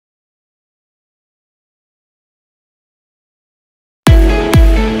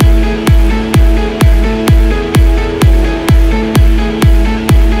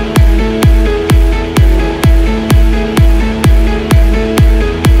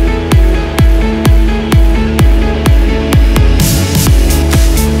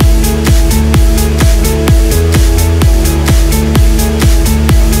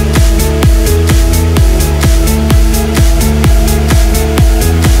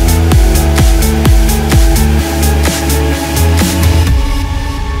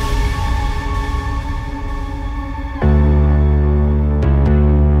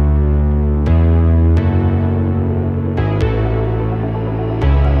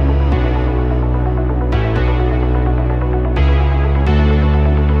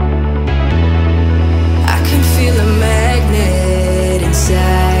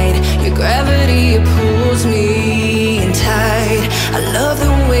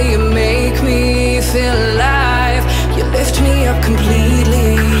feel alive. You lift me up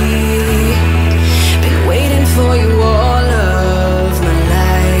completely. Been waiting for you all of my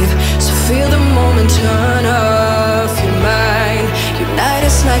life. So feel the moment turn off your mind. Unite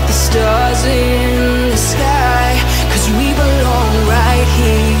us like the stars in the sky, 'cause we belong right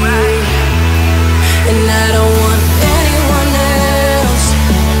here. And I don't want anyone else,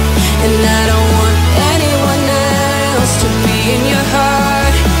 and I don't want anyone else to be in your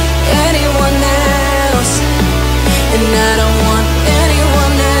heart. Anyone else, and I don't want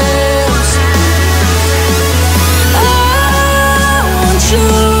anyone else. I want you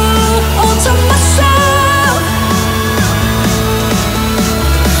all to myself.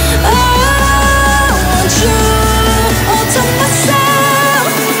 I want you all to myself.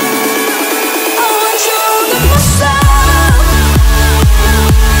 I want you all to myself.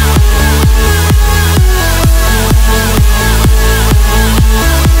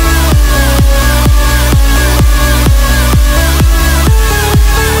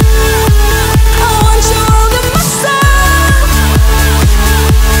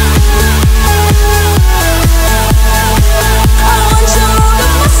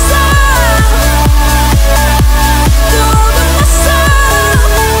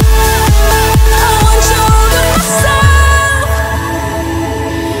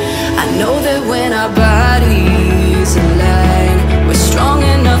 When our bodies align, we're strong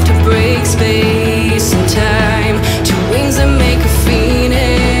enough to break space and time. Two wings that make a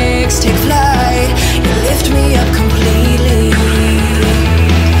phoenix take flight. You lift me up completely.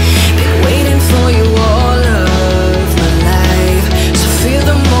 Been waiting for you all of my life. So feel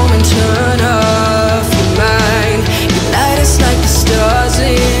the moment turn